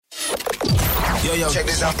Yo, check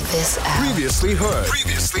this out. Previously heard.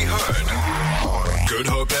 Good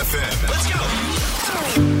Hope FM. Let's go.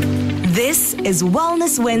 This is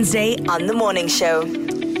Wellness Wednesday on The Morning Show.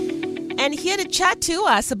 And here to chat to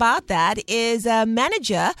us about that is a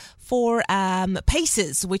manager for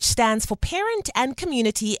PACES, which stands for Parent and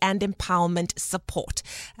Community and Empowerment Support.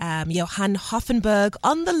 Johan Hoffenberg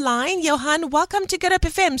on the line. Johan, welcome to Good Hope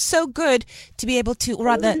FM. So good to be able to,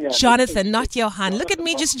 Jonathan, not Johan. Look at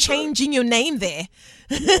me just changing your name there.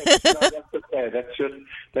 Yes, no, that's okay.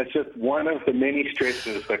 That's just one of the many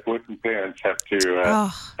stresses that working parents have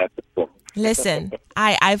to put. Listen,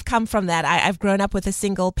 I've come from that. I've grown up with a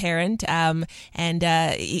single parent, and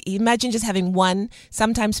imagine just having one.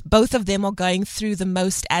 Sometimes both of them are going through the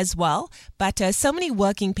most as well. But so many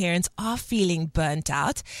working parents are feeling burnt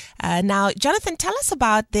out. Now, Jonathan, tell us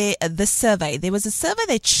about the survey. There was a survey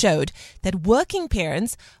that showed that working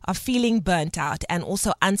parents are feeling burnt out and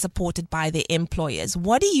also unsupported by their employers.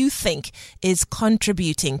 What do you think is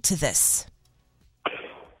contributing to this?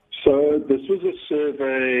 So this was a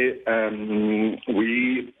survey.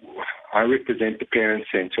 I represent the Parent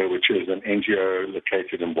Centre, which is an NGO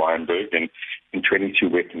located in Wynberg in 22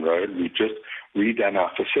 Wetton Road. We've just redone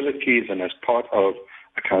our facilities, and as part of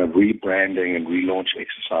a kind of rebranding and relaunch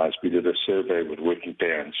exercise, we did a survey with working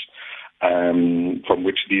parents, from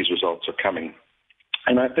which these results are coming.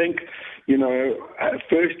 And I think,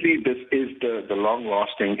 firstly, this is the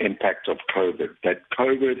long-lasting impact of COVID, that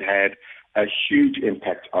COVID had a huge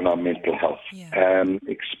impact on our mental health,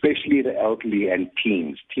 especially the elderly and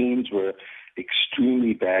teens. Teens were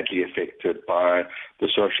extremely badly affected by the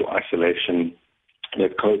social isolation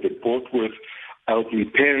that COVID brought with elderly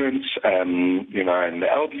parents, and the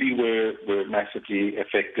elderly were massively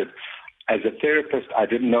affected. As a therapist, I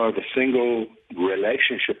didn't know of a single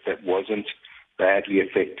relationship that wasn't badly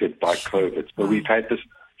affected by COVID. So we've had this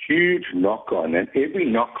huge knock-on, and every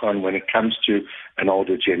knock-on when it comes to an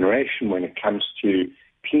older generation, when it comes to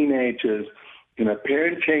teenagers,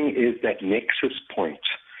 parenting is that nexus point.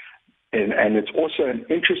 And it's also an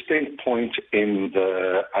interesting point in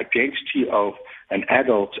the identity of an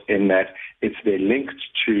adult in that it's their linked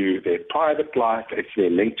to their private life, it's their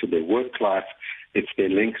link to their work life, it's their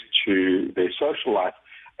links to their social life.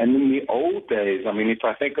 And in the old days, if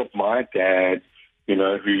I think of my dad,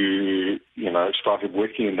 who started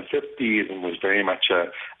working in the 50s and was very much a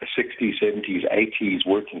 60s, 70s, 80s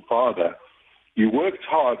working father, you worked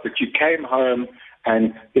hard, but you came home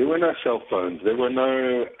and there were no cell phones, there were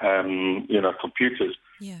no, computers.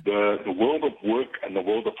 Yeah. The world of work and the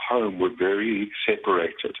world of home were very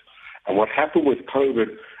separated. And what happened with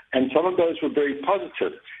COVID, and some of those were very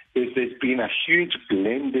positive, is there's been a huge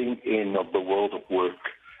blending in of the world of work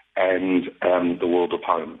and the world of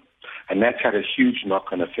home. And that's had a huge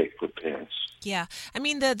knock-on effect with parents. Yeah.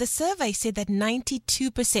 The survey said that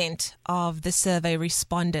 92% of the survey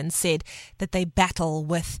respondents said that they battle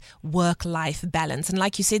with work-life balance. And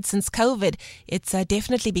like you said, since COVID, it's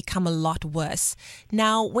definitely become a lot worse.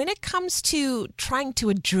 Now, when it comes to trying to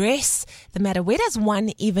address the matter, where does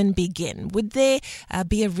one even begin? Would there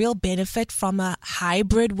be a real benefit from a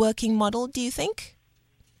hybrid working model, do you think?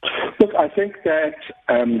 Look, I think that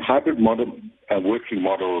hybrid working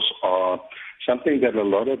models are something that a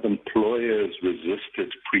lot of employers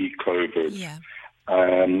resisted pre-COVID. Yeah. For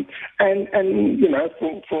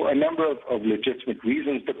a number of legitimate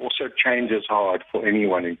reasons, but also change is hard for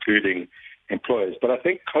anyone, including employers. But I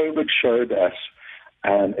think COVID showed us,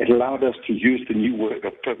 it allowed us to use the new word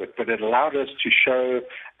of pivot, but it allowed us to show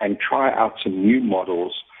and try out some new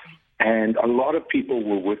models. And a lot of people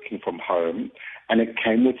were working from home, and it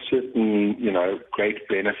came with certain, great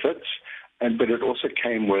benefits. But it also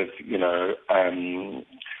came with,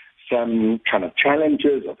 some kind of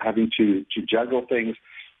challenges of having to juggle things.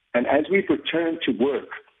 And as we've returned to work,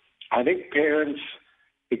 I think parents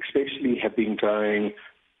especially have been going,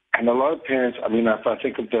 and a lot of parents, if I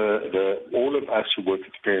think of all of us who work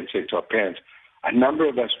at the Parent Centre, our parents, a number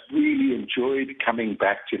of us really enjoyed coming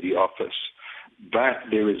back to the office. But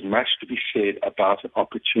there is much to be said about an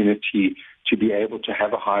opportunity to be able to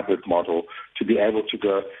have a hybrid model, to be able to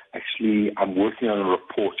go, actually, I'm working on a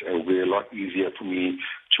report. It will be a lot easier for me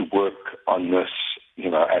to work on this,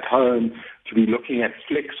 at home, to be looking at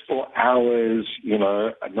flexible hours.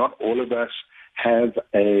 Not all of us have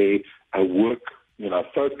a work,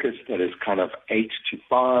 focus that is kind of 8 to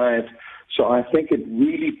 5. So I think it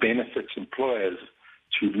really benefits employers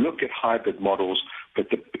to look at hybrid models, but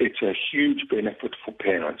it's a huge benefit for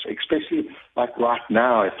parents, especially like right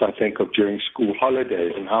now, if I think of during school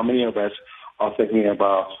holidays and how many of us are thinking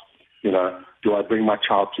about, Do I bring my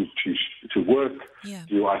child to work? Yeah.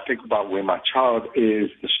 Do I think about where my child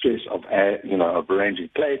is, the stress of arranging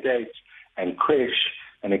play dates and creche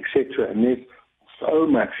and etc. And there's so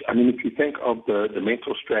much. I mean, if you think of the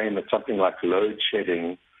mental strain that something like load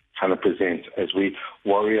shedding kind of presents, as we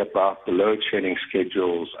worry about the load shedding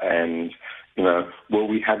schedules and, will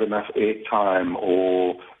we have enough airtime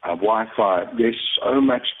or Wi-Fi? There's so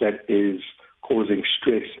much that is causing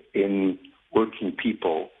stress in working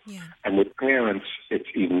people. Yeah. And with parents, it's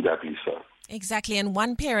even doubly so. Exactly. And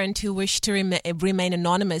one parent who wished to remain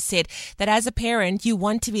anonymous said that as a parent, you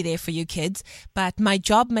want to be there for your kids, but my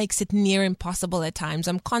job makes it near impossible at times.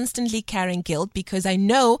 I'm constantly carrying guilt because I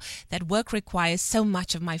know that work requires so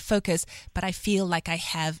much of my focus, but I feel like I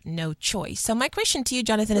have no choice. So my question to you,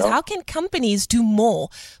 Jonathan, is how can companies do more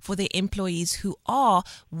for their employees who are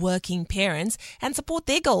working parents and support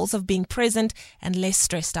their goals of being present and less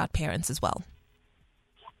stressed out parents as well?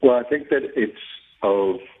 Well, I think that it's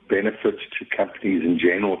of benefit to companies in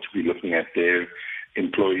general to be looking at their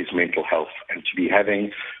employees' mental health and to be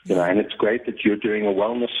having, and it's great that you're doing a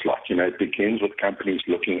wellness slot. It begins with companies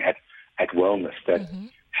looking at wellness, that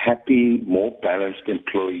happy, more balanced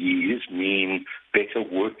employees mean better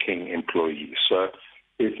working employees. So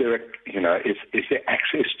is there, is there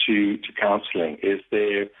access to counseling? Is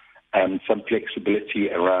there some flexibility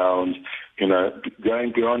around,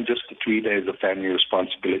 going beyond just the 3 days of family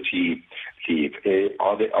responsibility leave?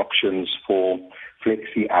 Are there options for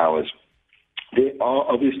flexi hours? There are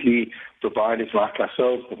obviously providers like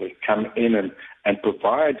ourselves that will come in and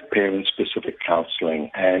provide parent-specific counseling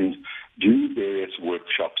and do various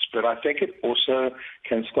workshops. But I think it also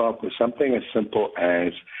can start with something as simple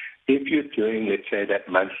as, if you're doing, let's say, that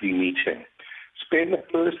monthly meeting, spend the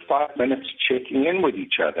first 5 minutes checking in with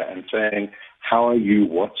each other and saying, how are you?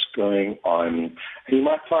 What's going on? And you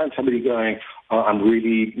might find somebody going, I'm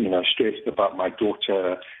really, stressed about my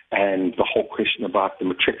daughter and the whole question about the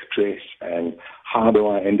matric dress and how do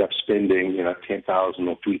I end up spending, 10,000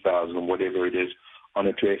 or 3,000 or whatever it is on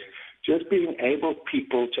a dress. Just being able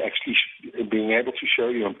to show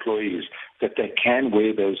your employees that they can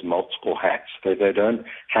wear those multiple hats, that they don't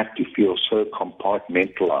have to feel so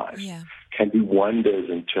compartmentalized, can do wonders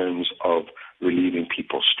in terms of relieving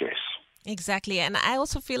people's stress. Exactly. And I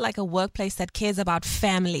also feel like a workplace that cares about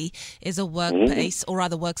family is a workplace or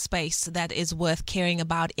rather workspace that is worth caring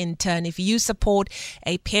about in turn. If you support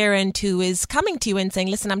a parent who is coming to you and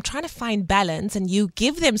saying, listen, I'm trying to find balance, and you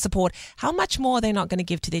give them support, how much more are they not going to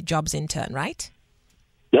give to their jobs in turn, right?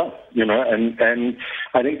 Yeah, and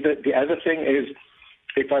I think that the other thing is,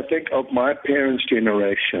 if I think of my parents'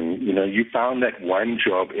 generation, you found that one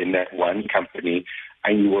job in that one company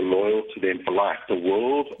and you were loyal to them for life. The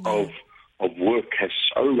world of work has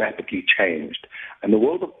so rapidly changed. And the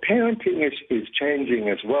world of parenting is changing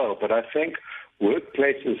as well. But I think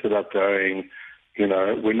workplaces that are going,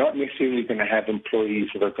 we're not necessarily going to have employees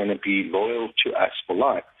that are going to be loyal to us for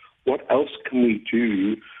life. What else can we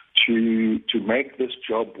do to make this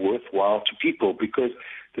job worthwhile to people? Because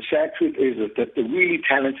the sad truth is that the really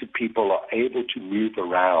talented people are able to move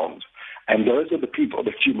around. And those are the people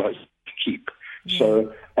that you must keep. Yeah.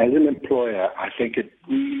 So as an employer, I think it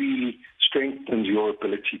really strengthens your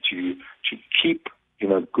ability to keep,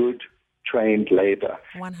 good trained labor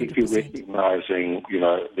 100%. If you're recognizing,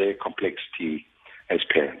 their complexity as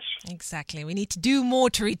parents. Exactly. We need to do more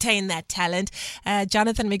to retain that talent.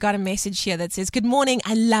 Jonathan, we got a message here that says, good morning.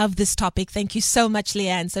 I love this topic. Thank you so much,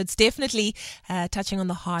 Leanne. So it's definitely touching on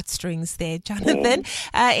the heartstrings there, Jonathan.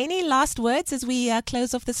 Any last words as we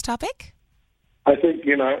close off this topic? I think,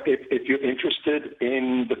 if you're interested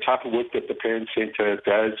in the type of work that the Parent Center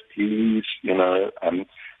does, please,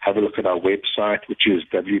 have a look at our website, which is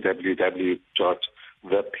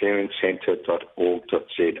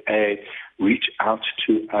www.theparentcenter.org.za. Reach out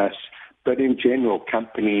to us. But in general,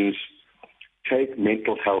 companies, take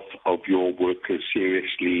mental health of your workers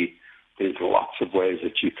seriously. There's lots of ways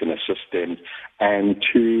that you can assist them. And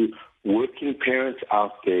to working parents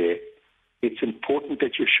out there, it's important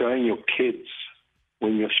that you're showing your kids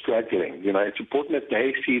when you're struggling. It's important that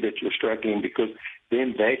they see that you're struggling, because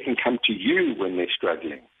then they can come to you when they're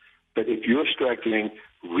struggling. But if you're struggling,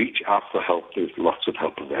 reach out for help. There's lots of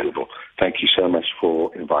help available. Thank you so much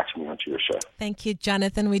for inviting me onto your show. Thank you,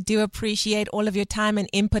 Jonathan. We do appreciate all of your time and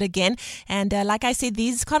input again. And like I said,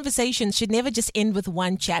 these conversations should never just end with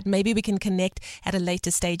one chat. Maybe we can connect at a later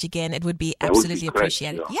stage again. It would be absolutely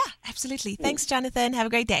appreciated. Yeah, absolutely. Thanks, Jonathan. Have a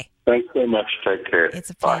great day. Thanks so much. Take care.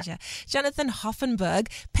 It's a pleasure. Bye. Jonathan Hoffenberg,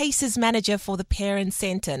 PACES Manager for the Parent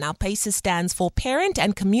Center. Now, PACES stands for Parent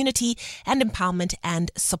and Community and Empowerment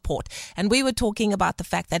and Support. And we were talking about the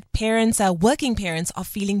fact that working parents are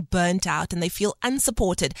feeling burnt out and they feel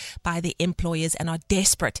unsupported by their employers and are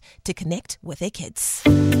desperate to connect with their kids.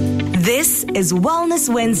 This is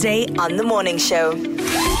Wellness Wednesday on The Morning Show. Feel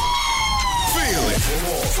it.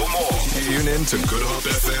 For more, tune in to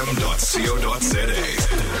goodhopefm.co.za.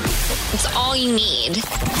 It's all you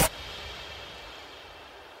need.